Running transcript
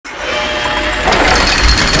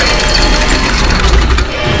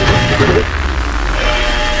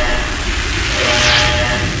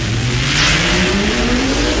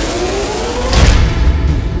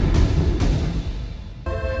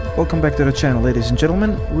welcome back to the channel, ladies and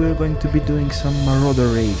gentlemen. We're going to be doing some Marauder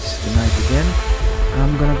raids tonight again.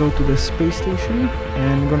 I'm gonna go to the space station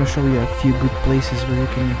and I'm gonna show you a few good places where you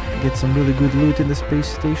can get some really good loot in the space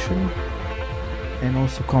station, and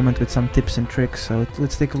also comment with some tips and tricks. So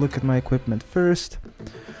let's take a look at my equipment first.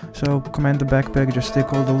 So command the backpack, just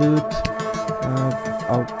take all the loot.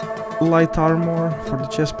 Light armor for the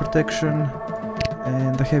chest protection,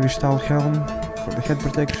 and the heavy style helm for the head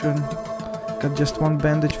protection. Got just one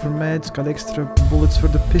bandage for meds, got extra bullets for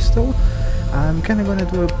the pistol. I'm kinda gonna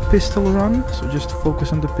do a pistol run, so just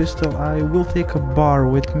focus on the pistol. I will take a bar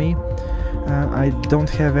with me. I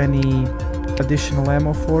don't have any additional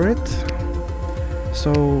ammo for it,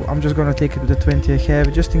 so I'm just gonna take it with the 20 I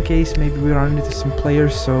have, just in case maybe we run into some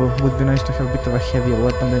players, so it would be nice to have a bit of a heavier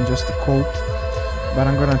weapon than just a Colt. But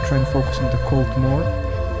I'm gonna try and focus on the Colt more.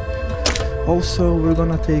 Also, we're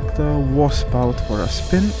gonna take the Wasp out for a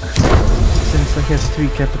spin. Since it has 3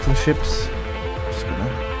 capital ships, just gonna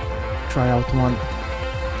try out one.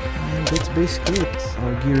 And that's basically it.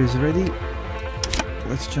 Our gear is ready.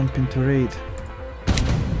 Let's jump into raid.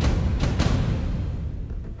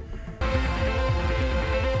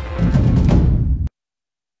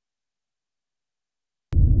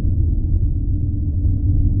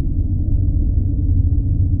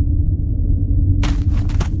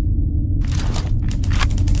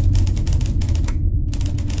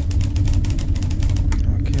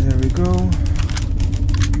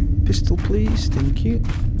 Pistol, please. Thank you.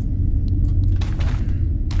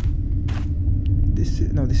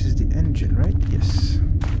 This is the engine, right? Yes.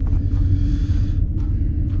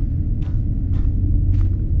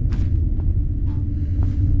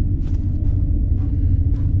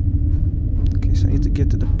 Okay, so I need to get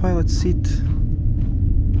to the pilot seat.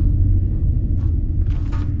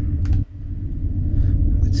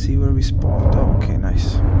 Let's see where we spawned. Oh, okay,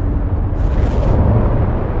 nice.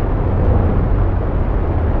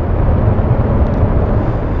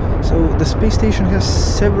 So the space station has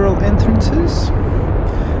several entrances.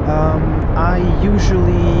 I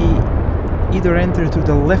usually either enter through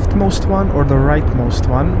the leftmost one or the rightmost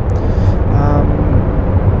one.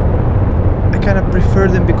 I kind of prefer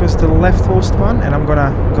them because the leftmost one, and I'm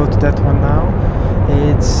gonna go to that one now,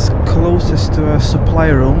 it's closest to a supply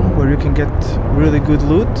room where you can get really good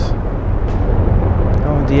loot.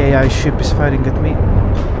 Oh, the AI ship is fighting at me.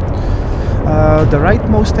 The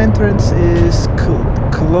rightmost entrance is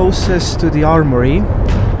closest to the armory,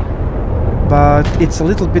 but it's a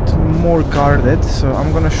little bit more guarded, so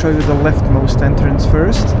I'm gonna show you the leftmost entrance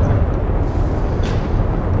first.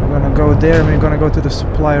 We're gonna go there and we're gonna go to the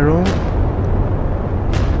supply room.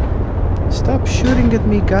 Stop shooting at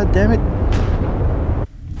me, god damn it.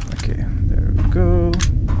 Okay, there we go.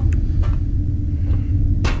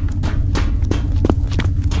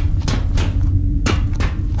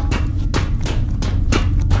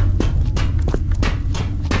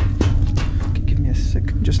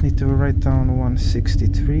 Just need to write down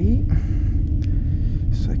 163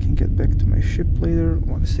 so I can get back to my ship later.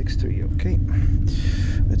 163, okay.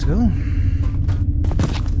 Let's go.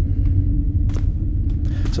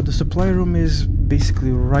 So the supply room is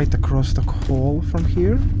basically right across the hall from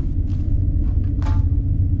here.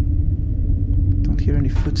 Don't hear any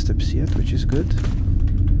footsteps yet, which is good.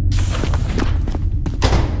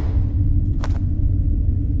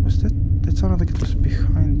 Was that? That sounded like it was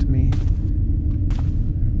behind me.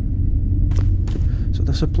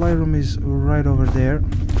 The supply room is right over there.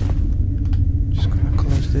 Just gonna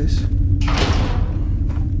close this.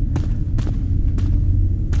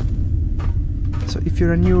 So if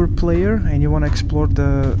you're a newer player and you want to explore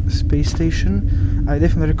the space station, I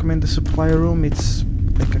definitely recommend the supply room. It's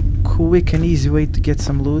like a quick and easy way to get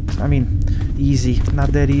some loot. I mean, easy,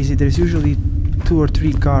 not that easy. There's usually 2 or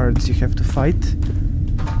 3 guards you have to fight.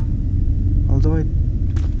 Although I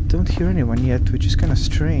don't hear anyone yet, which is kind of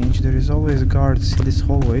strange. There is always guards in these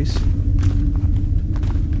hallways.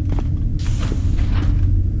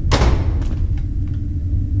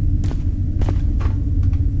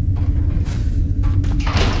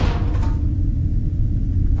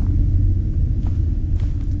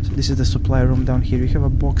 So this is the supply room down here. You have a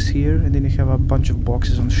box here, and then you have a bunch of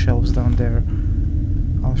boxes on shelves down there.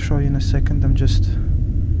 I'll show you in a second. I'm just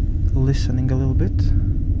listening a little bit.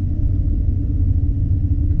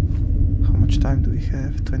 How much time do we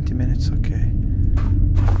have? 20 minutes, okay.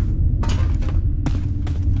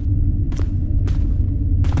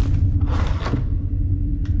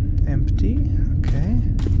 Empty, okay.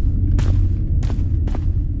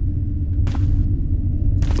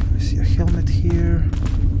 I see a helmet here.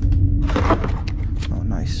 Oh,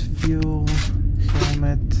 nice. Fuel,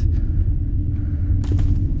 helmet.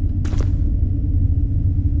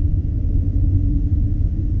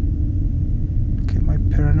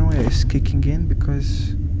 paranoia is kicking in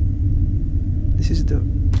because this is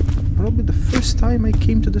probably the first time I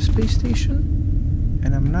came to the space station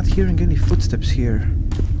and I'm not hearing any footsteps here.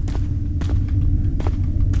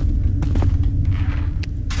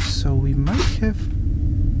 So we might have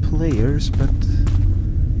players, but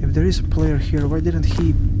if there is a player here, why didn't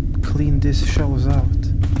he clean these shelves out?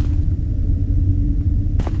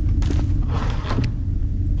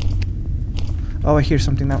 Oh, I hear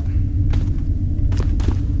something now.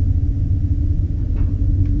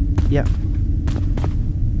 Yeah.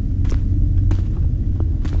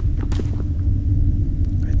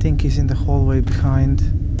 I think he's in the hallway behind.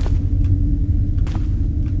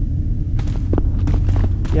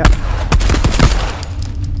 Yeah.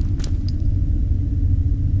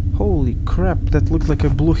 Holy crap, that looked like I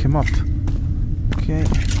blew him up. Okay.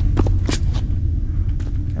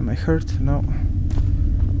 Am I hurt? No.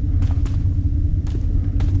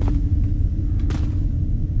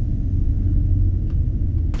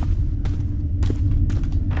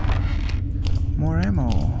 More ammo.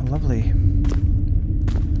 Lovely.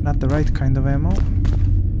 Not the right kind of ammo.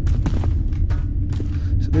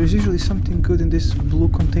 So there's usually something good in this blue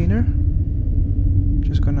container.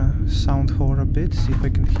 Just gonna sound whore a bit, see if I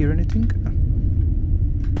can hear anything.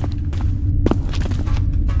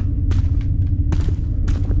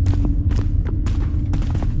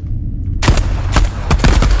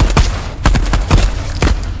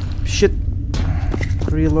 Shit!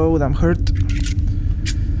 Reload, I'm hurt.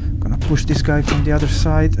 Gonna push this guy from the other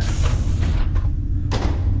side.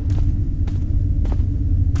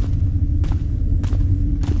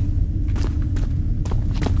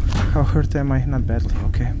 How hurt am I? Not badly,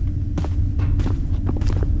 okay.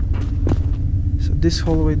 So this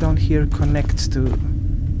hallway down here connects to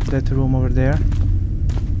that room over there.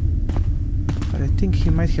 But I think he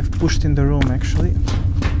might have pushed in the room actually.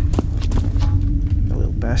 The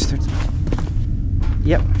little bastard.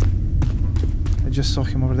 Yep. I just saw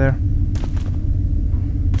him over there.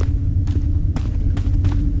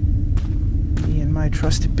 Me and my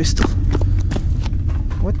trusty pistol.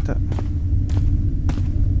 What the?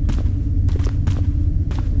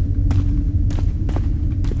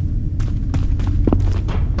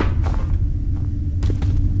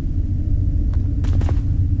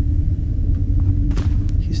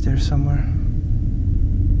 Somewhere.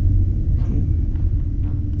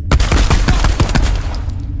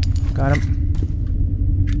 Got him.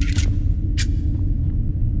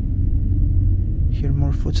 Hear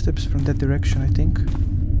more footsteps from that direction, I think.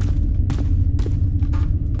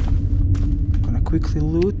 Gonna quickly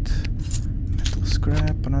loot. Metal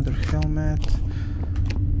scrap, another helmet,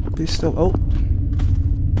 pistol. Oh!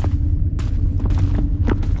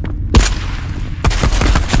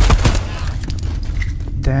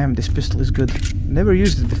 Damn, this pistol is good. Never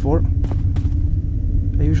used it before.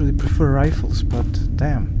 I usually prefer rifles, but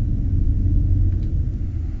damn.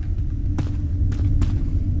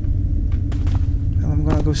 Well, I'm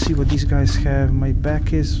gonna go see what these guys have. My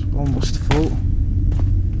back is almost full.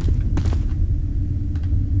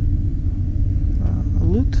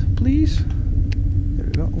 Loot, please. There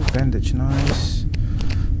we go. Oh, bandage, nice.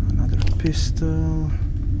 Another pistol.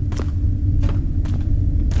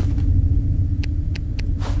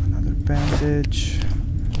 Bandage.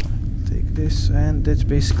 Take this, and that's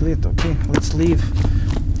basically it. Okay, let's leave.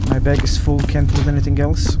 My bag is full, can't loot anything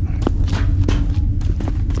else.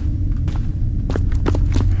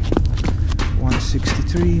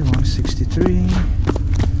 $163, $163.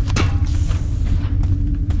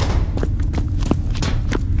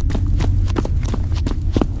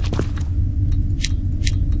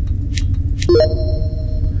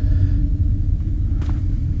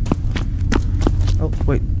 Oh,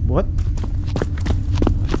 wait, what?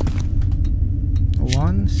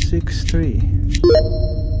 163.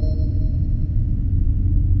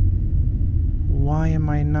 Why am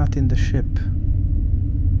I not in the ship?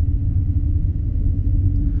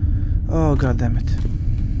 Oh, god damn it.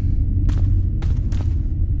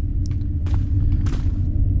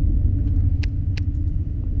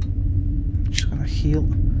 Just gonna heal.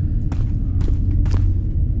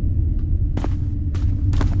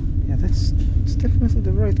 Yeah, that's definitely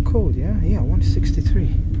the right code, yeah? Yeah,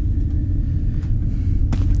 163.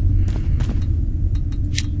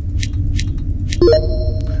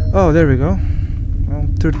 Oh, there we go. Well,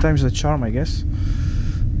 third time's the charm, I guess.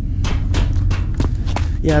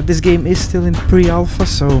 Yeah, this game is still in pre-alpha,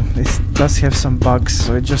 so it does have some bugs,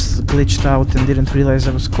 so it just glitched out and didn't realize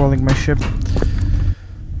I was calling my ship.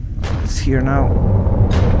 It's here now.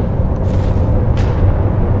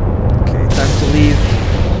 Okay, time to leave.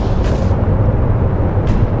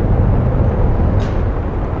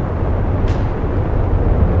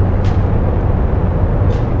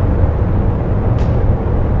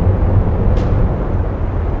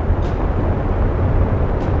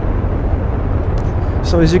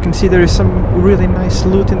 So as you can see, there is some really nice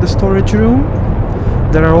loot in the storage room.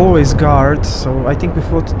 There are always guards, so I think we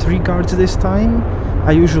fought 3 guards this time.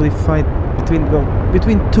 I usually fight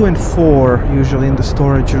between 2 and 4 usually in the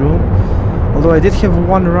storage room. Although I did have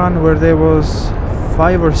one run where there was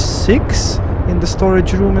 5 or 6 in the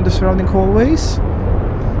storage room and the surrounding hallways.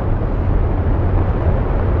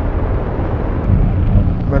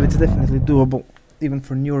 But it's definitely doable. Even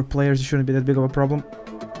for newer players, it shouldn't be that big of a problem.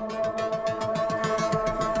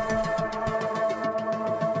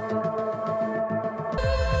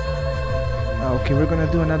 Okay, we're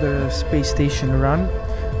gonna do another space station run.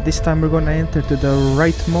 This time we're gonna enter to the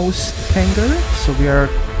rightmost hangar, so we are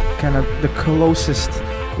kind of the closest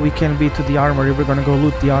we can be to the armory. We're gonna go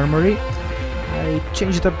loot the armory. I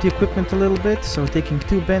changed up the equipment a little bit, so taking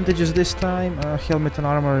 2 bandages this time, helmet and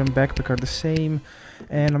armor and backpack are the same,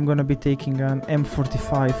 and I'm gonna be taking an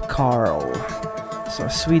M45 Carl, so a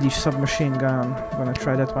Swedish submachine gun. I'm gonna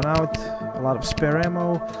try that one out. A lot of spare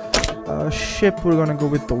ammo. Ship, we're gonna go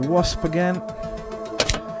with the Wasp again,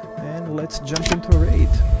 and let's jump into a raid.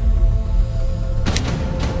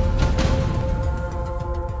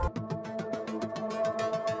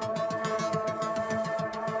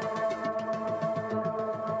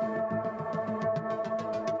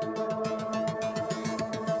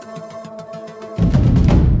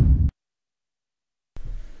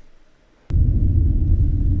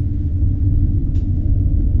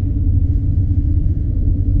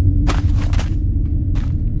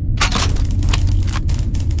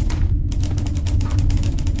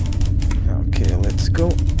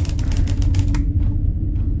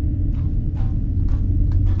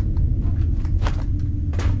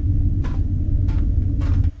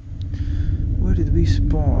 Where did we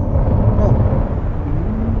spawn? Well,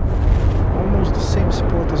 almost the same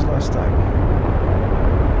spot as last time.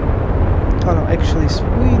 Oh no, actually,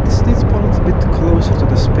 we did spawn a little bit closer to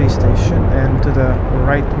the space station and to the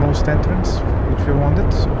rightmost entrance, which we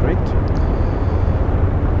wanted, so great.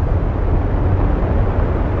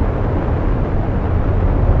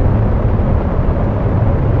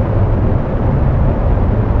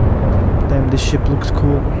 Damn, this ship looks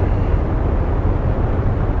cool.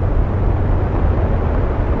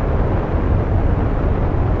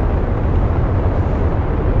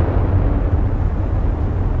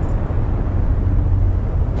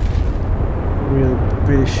 Really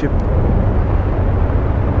pretty ship.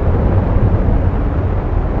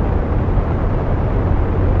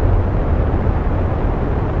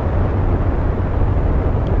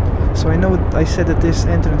 So I know I said that this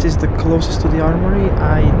entrance is the closest to the armory.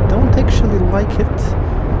 I don't actually like it,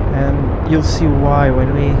 and you'll see why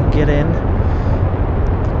when we get in.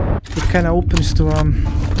 It kind of opens to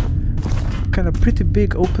kind of pretty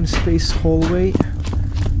big open space hallway,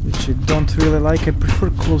 which I don't really like. I prefer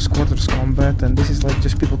close quarters combat, and this is like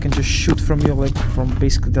just people can just shoot from you, like from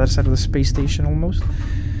basically the other side of the space station almost.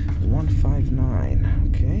 159,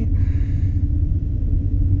 okay.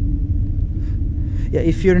 Yeah,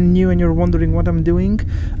 if you're new and you're wondering what I'm doing,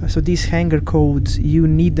 so these hangar codes, you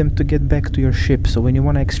need them to get back to your ship. So when you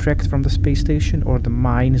want to extract from the space station or the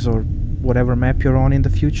mines or whatever map you're on in the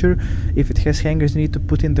future, if it has hangars, you need to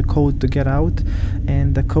put in the code to get out,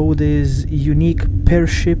 and the code is unique per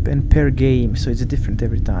ship and per game, so it's different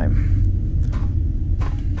every time.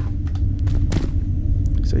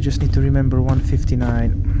 So I just need to remember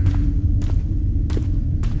 159.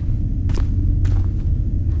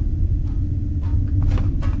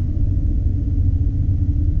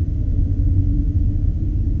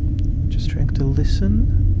 Just trying to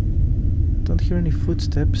listen. Don't hear any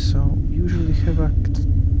footsteps, so usually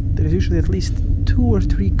there's usually at least 2 or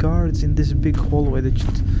 3 guards in this big hallway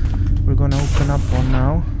that we're gonna open up on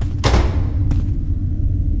now.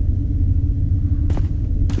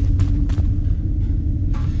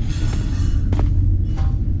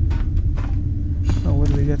 Oh, what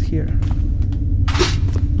do we got here?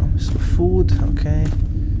 Oh, some food, okay.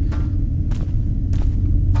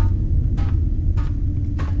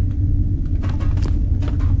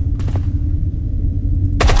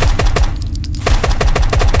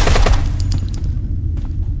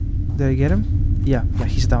 Did I get him? Yeah,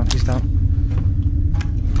 he's down, he's down.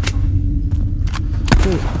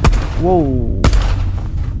 Hey. Whoa!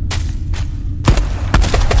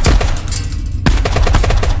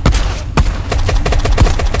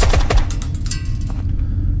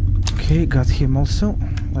 Okay, got him also.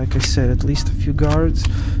 Like I said, at least a few guards.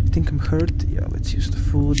 I think I'm hurt. Yeah, let's use the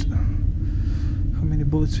food. How many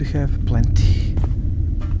bullets we have? Plenty.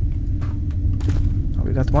 Oh,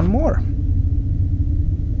 we got one more.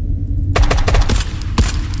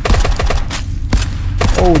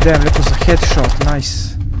 Oh damn, that was a headshot,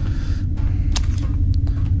 nice.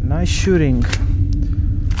 nice shooting.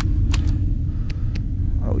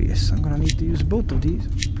 Oh yes, I'm gonna need to use both of these.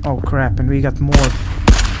 Oh crap, and we got more.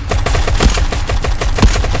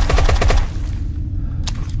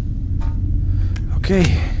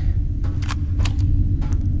 Okay.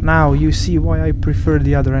 Now you see why I prefer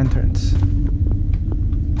the other entrance.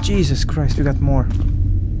 Jesus Christ, we got more.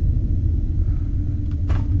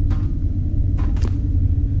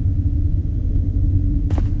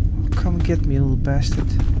 Come get me, little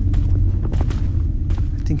bastard.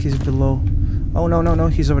 I think he's below. Oh no, no, no,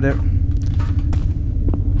 he's over there.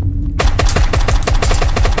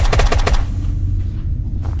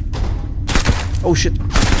 Oh shit.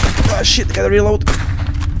 Ah shit, gotta reload.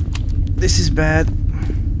 This is bad.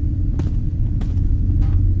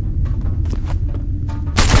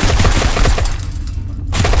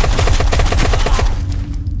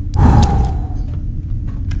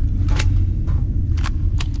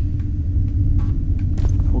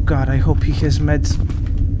 God, I hope he has meds.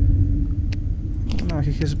 No,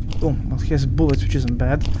 he has. Oh, well, he has bullets, which isn't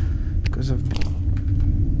bad because of.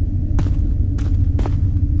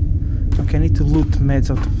 Okay, I need to loot meds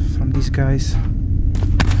out from these guys.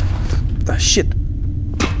 Ah, shit!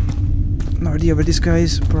 No idea where this guy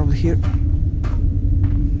is. Probably here.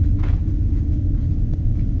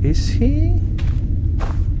 Is he?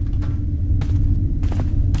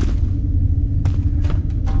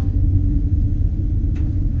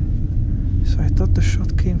 I thought the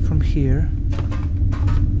shot came from here.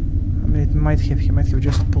 I mean, he might have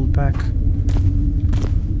just pulled back.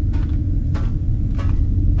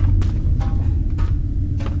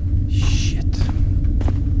 Shit.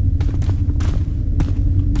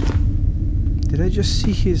 Did I just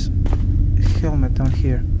see his helmet down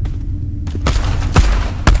here?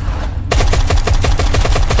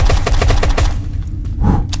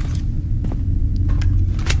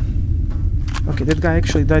 Okay, that guy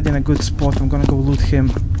actually died in a good spot. I'm gonna go loot him.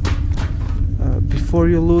 Before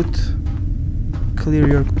you loot, clear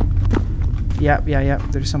your... Yeah,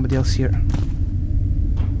 there's somebody else here.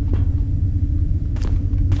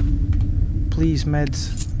 Please,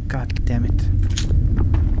 meds. God damn it.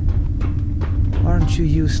 Aren't you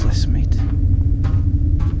useless, mate?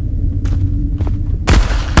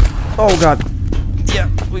 Oh god. Yeah,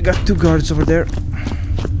 we got two guards over there.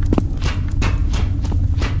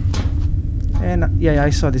 And yeah,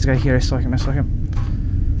 I saw this guy here. I saw him.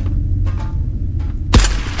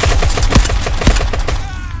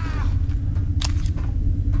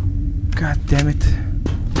 God damn it.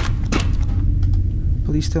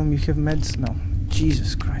 Please tell me you have meds. No.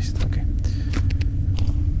 Jesus Christ. Okay.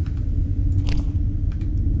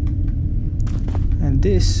 And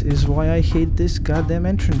this is why I hate this goddamn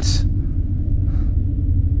entrance.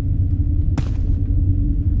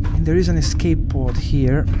 And there is an escape pod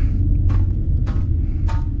here.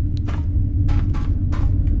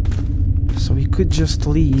 So we could just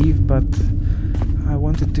leave, but I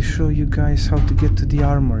wanted to show you guys how to get to the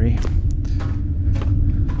armory.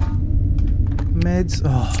 Meds.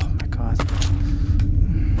 Oh my god.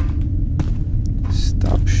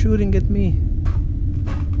 Stop shooting at me.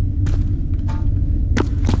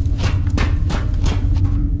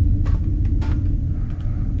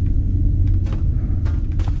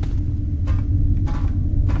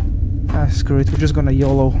 Ah, screw it, we're just gonna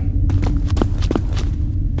YOLO.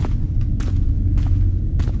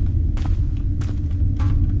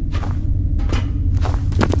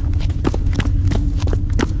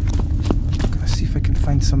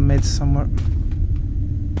 Some meds somewhere.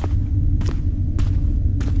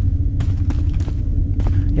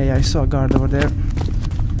 Yeah, I saw a guard over there.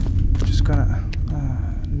 Just gonna...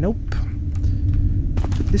 nope.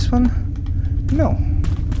 This one? No.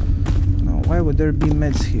 No, why would there be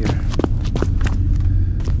meds here?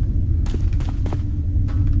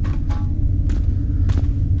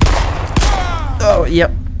 Oh,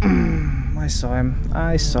 yep. I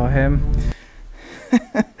saw him.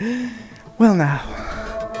 Well now.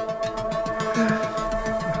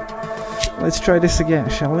 Let's try this again,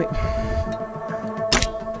 shall we?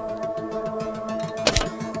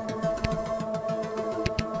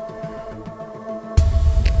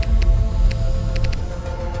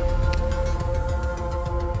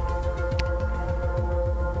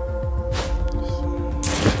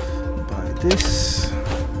 Buy this,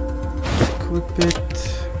 equip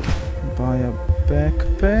it, buy a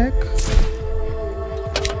backpack,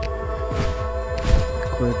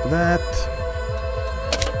 equip that.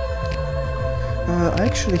 I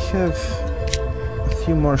actually have a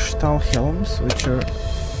few more Stahlhelms, which are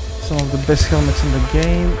some of the best helmets in the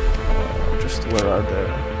game. Just where are they?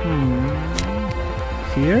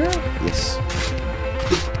 Here? Yes.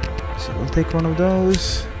 So we'll take one of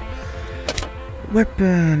those.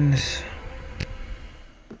 Weapons.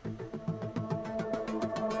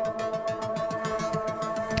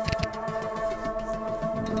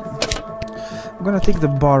 I'm gonna take the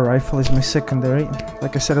bar rifle as my secondary.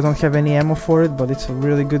 Like I said, I don't have any ammo for it, but it's a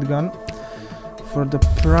really good gun. For the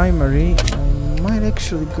primary, I might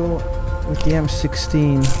actually go with the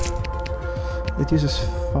M16. It uses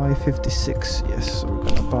 556, yes, so we're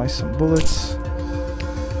gonna buy some bullets.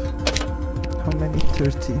 How many?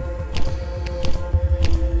 30.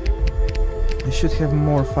 I should have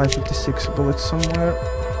more 556 bullets somewhere.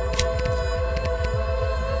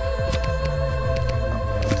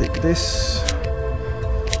 I'll take this.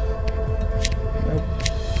 Nope.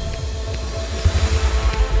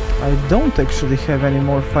 I don't actually have any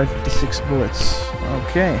more 556 bullets.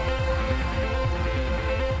 Okay.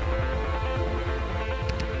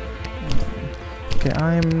 Okay,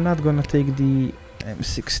 I'm not gonna take the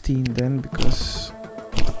M16 then, because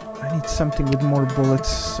I need something with more bullets,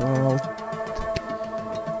 so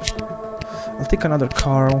I'll take another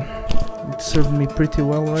Carl. It served me pretty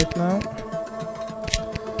well right now.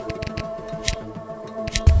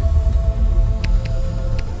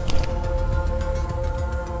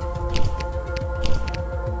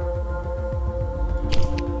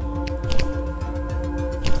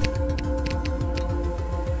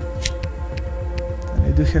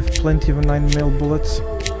 I do have plenty of 9mm bullets.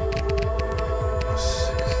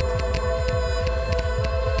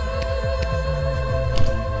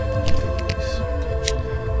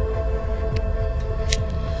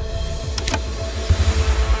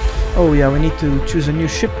 Oh yeah, we need to choose a new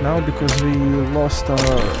ship now because we lost our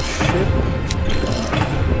ship.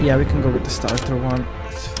 Yeah, we can go with the starter one.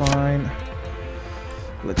 It's fine.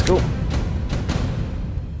 Let's go.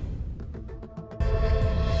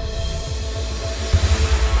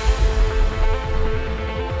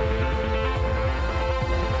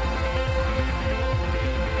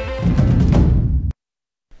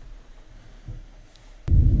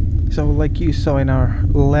 So like you saw in our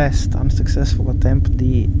last unsuccessful attempt,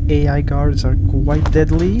 the AI guards are quite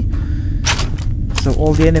deadly. So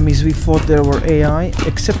all the enemies we fought there were AI,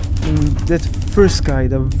 except that first guy,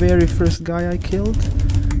 the very first guy I killed.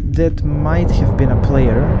 That might have been a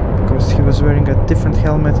player, because he was wearing a different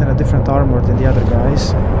helmet and a different armor than the other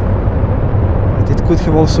guys. But it could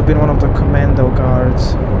have also been one of the commando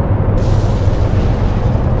guards.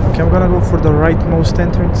 Okay, I'm gonna go for the rightmost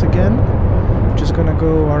entrance again. Just gonna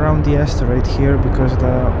go around the asteroid here because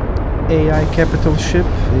the AI capital ship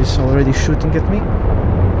is already shooting at me.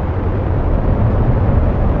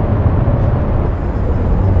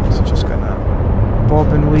 So just gonna bob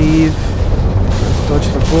and weave, dodge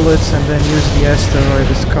the bullets, and then use the asteroid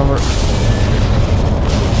as cover.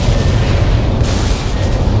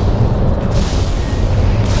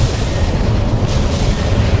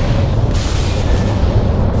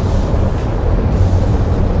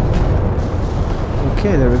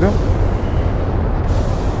 Okay, there we go.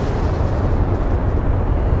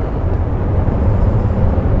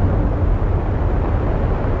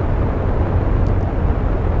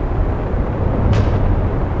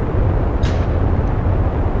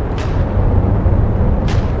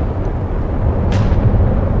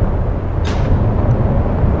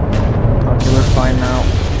 Okay, we're fine now.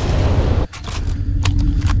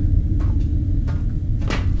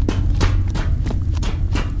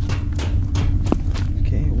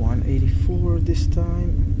 This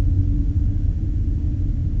time.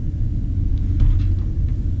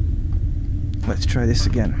 Let's try this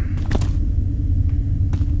again.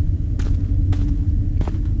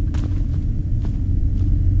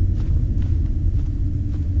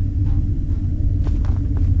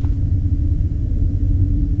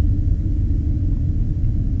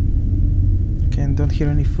 Okay, and don't hear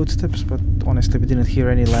any footsteps, but honestly we didn't hear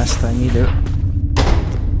any last time either.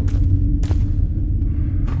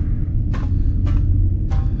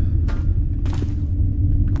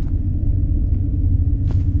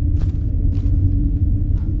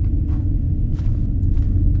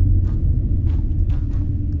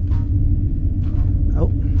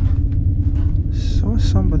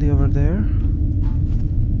 Somebody over there.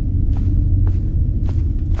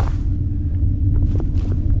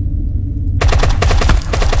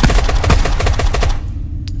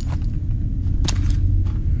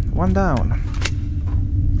 One down.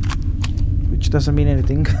 Which doesn't mean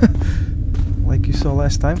anything, like you saw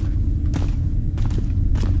last time.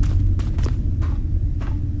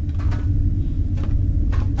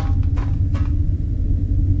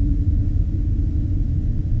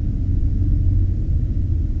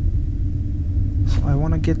 I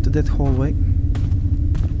want to get to that hallway.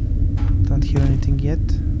 Don't hear anything yet.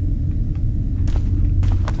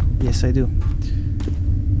 Yes, I do.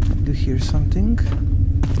 hear something.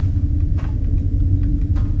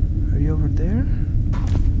 Are you over there?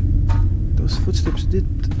 Those footsteps did...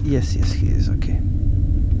 Yes, yes, he is, okay.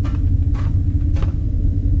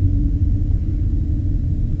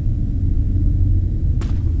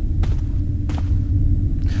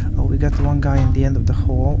 Oh, we got one guy in the end of the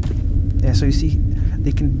hall. Yeah, so you see,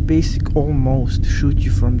 they can almost shoot you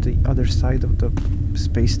from the other side of the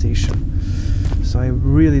space station. So I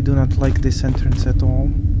really do not like this entrance at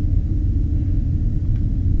all.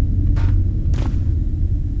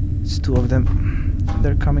 It's two of them.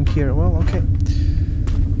 They're coming here. Well, okay.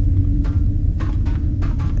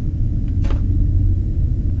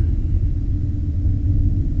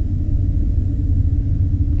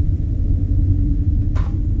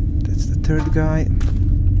 That's the third guy.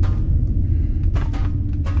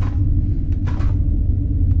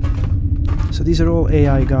 So these are all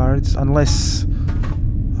AI guards, unless...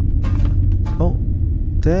 Oh,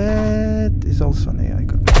 that is also an AI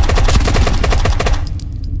guard.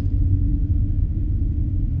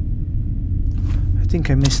 I think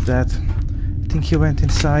I missed that. I think he went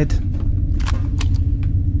inside.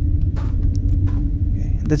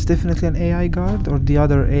 Okay. That's definitely an AI guard, or the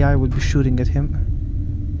other AI would be shooting at him.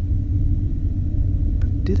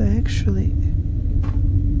 But did I actually...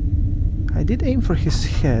 I did aim for his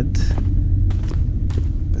head.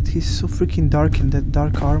 He's so freaking dark in that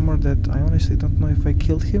dark armor that I honestly don't know if I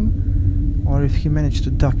killed him or if he managed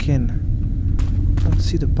to duck in. I don't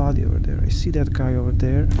see the body over there. I see that guy over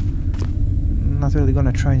there. I'm not really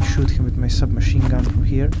gonna try and shoot him with my submachine gun from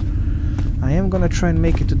here. I am gonna try and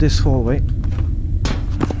make it to this hallway.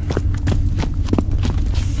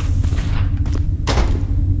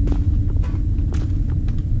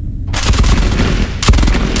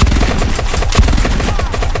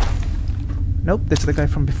 Nope, that's the guy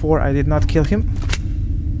from before. I did not kill him.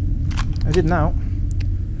 I did now.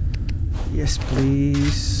 Yes,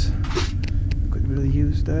 please. Could really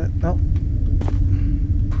use that. No.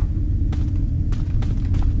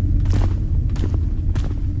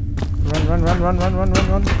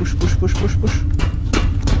 Run. Push.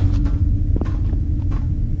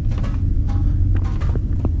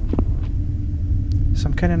 So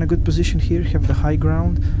I'm kind of in a good position here. Have the high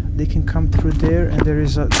ground. They can come through there, and there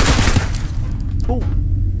is a... Oh,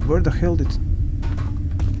 where the hell did...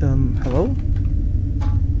 hello?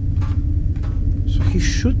 So he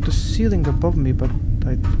shoot the ceiling above me, but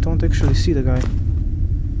I don't actually see the guy.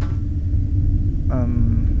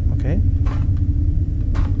 Okay.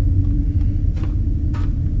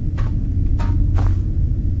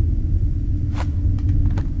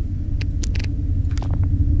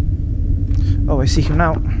 Oh, I see him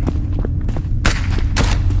now.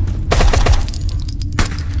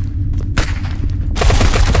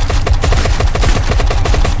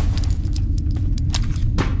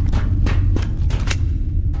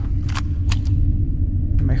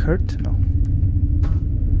 Hurt? No.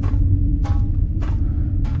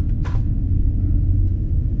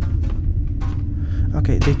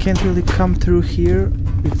 Okay, they can't really come through here.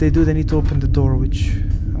 If they do, they need to open the door, which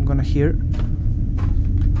I'm gonna hear.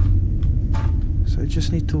 So I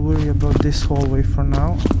just need to worry about this hallway for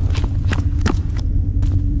now.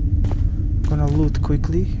 I'm gonna loot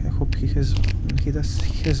quickly. I hope he has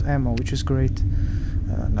ammo, which is great.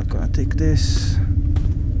 Not gonna take this.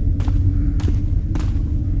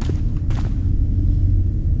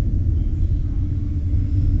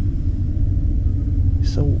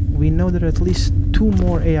 So we know there are at least 2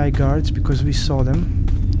 more AI guards because we saw them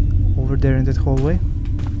over there in that hallway.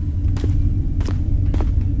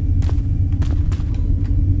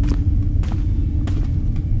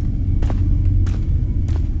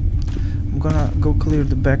 I'm gonna go clear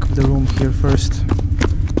the back of the room here first.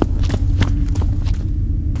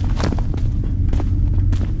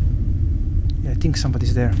 Yeah, I think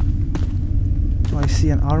somebody's there. Oh, I see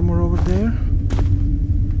an armor over there.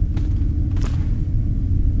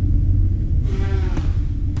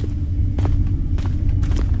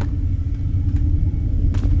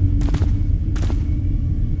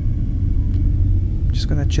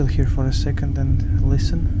 Gonna chill here for a second and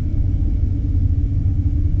listen.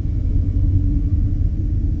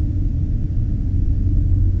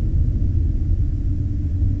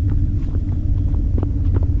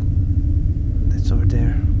 That's over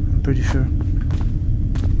there, I'm pretty sure.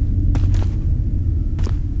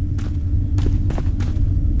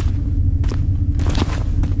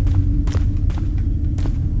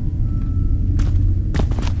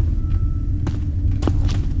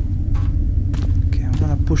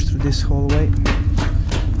 Push through this hallway.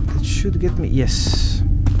 It should get me... Yes.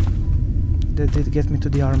 That did get me to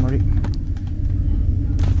the armory.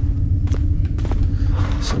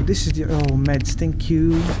 So this is the... oh, meds, thank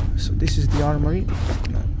you. So this is the armory.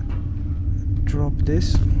 Drop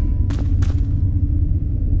this.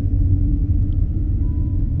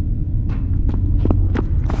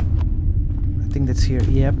 I think that's here,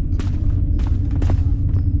 yep.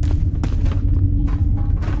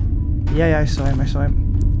 Yeah, I saw him,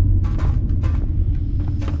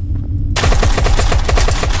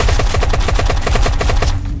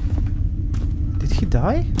 Did he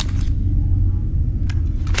die?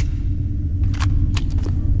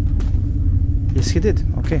 Yes, he did.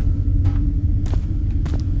 Okay.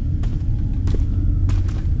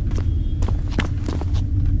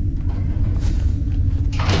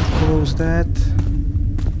 Close that.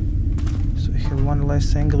 So we have one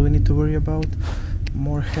less angle we need to worry about.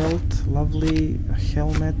 More health, lovely. A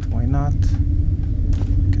helmet, why not?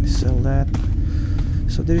 Can sell that.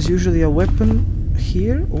 So there is usually a weapon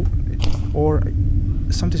here, or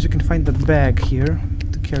sometimes you can find the bag here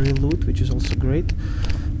to carry loot, which is also great.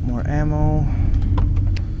 More ammo,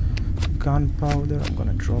 gunpowder. I'm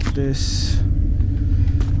gonna drop this.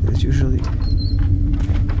 There's usually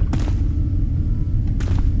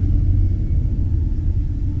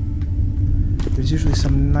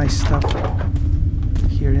some nice stuff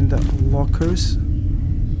here in the lockers.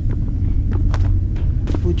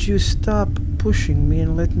 Would you stop pushing me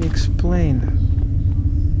and let me explain?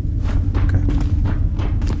 Okay.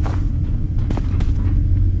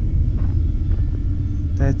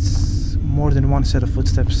 That's more than one set of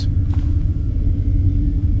footsteps.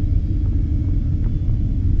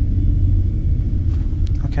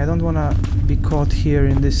 Okay, I don't wanna be caught here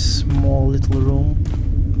in this small little room.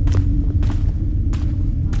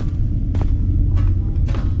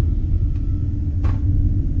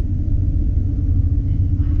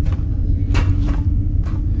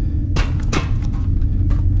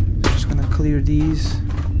 Clear these.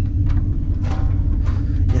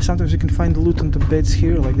 Yeah, sometimes you can find loot on the beds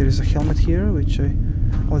here, like there is a helmet here, which I...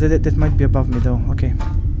 oh, that might be above me though, okay.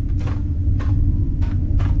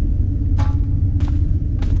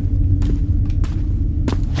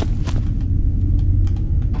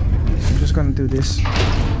 So I'm just gonna do this.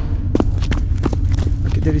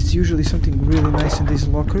 Okay, there is usually something really nice in these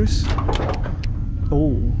lockers.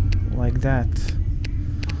 Oh, like that.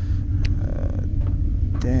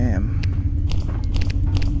 Damn.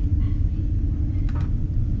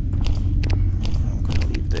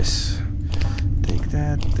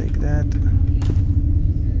 Take that.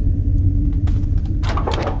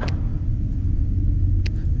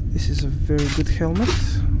 This is a very good helmet.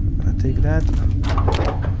 I'm gonna take that.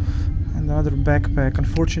 And another backpack.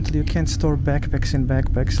 Unfortunately, you can't store backpacks in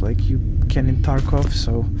backpacks like you can in Tarkov,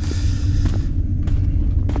 so...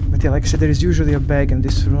 but yeah, like I said, there is usually a bag in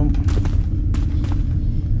this room.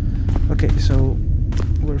 Okay, so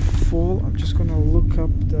we're full. I'm just gonna look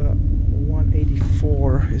up the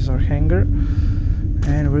 184 is our hangar.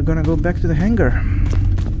 And we're gonna go back to the hangar.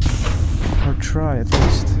 Or try at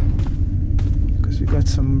least. Because we got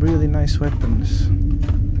some really nice weapons.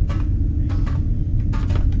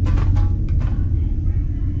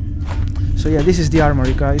 So yeah, this is the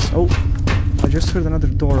armory, guys. Oh, I just heard another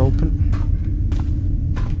door open.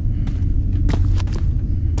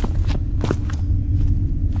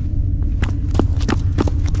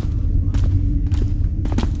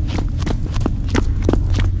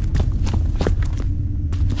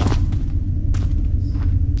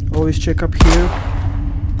 Always check up here.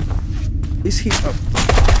 Is he up?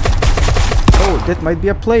 Oh, that might be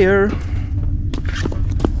a player.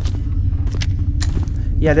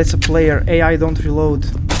 Yeah, that's a player. AI don't reload.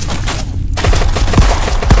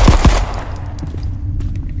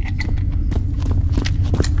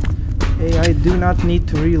 AI do not need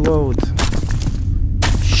to reload.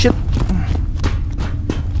 Shit.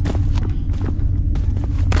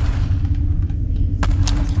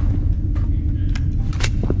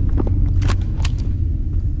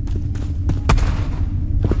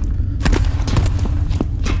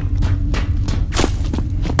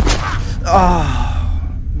 Ah,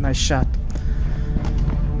 nice shot.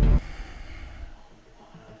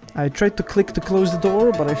 I tried to click to close the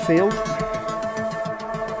door, but I failed.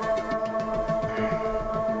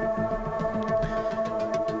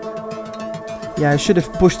 Yeah, I should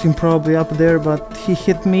have pushed him probably up there, but he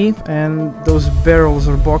hit me, and those barrels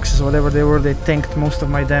or boxes, whatever they were, they tanked most of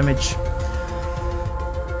my damage.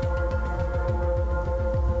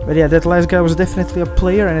 But yeah, that last guy was definitely a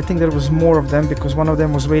player, and I think there was more of them because one of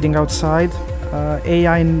them was waiting outside.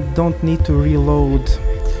 AI don't need to reload.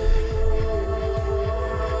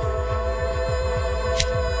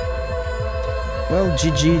 Well,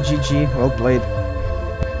 GG, well played.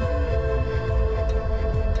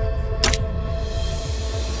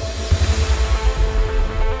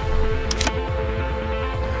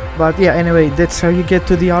 But yeah, anyway, that's how you get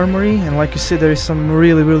to the armory, and like you see, there is some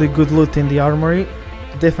really good loot in the armory.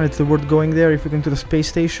 Definitely worth going there if you're going to the space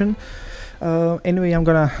station. Anyway, I'm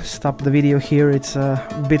gonna stop the video here, it's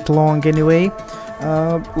a bit long anyway.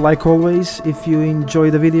 Like always, if you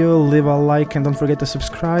enjoy the video, leave a like and don't forget to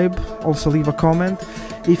subscribe. Also leave a comment.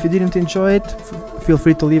 If you didn't enjoy it, feel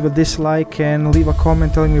free to leave a dislike and leave a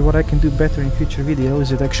comment telling me what I can do better in future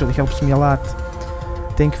videos. It actually helps me a lot.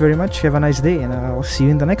 Thank you very much, have a nice day, and I'll see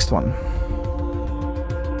you in the next one.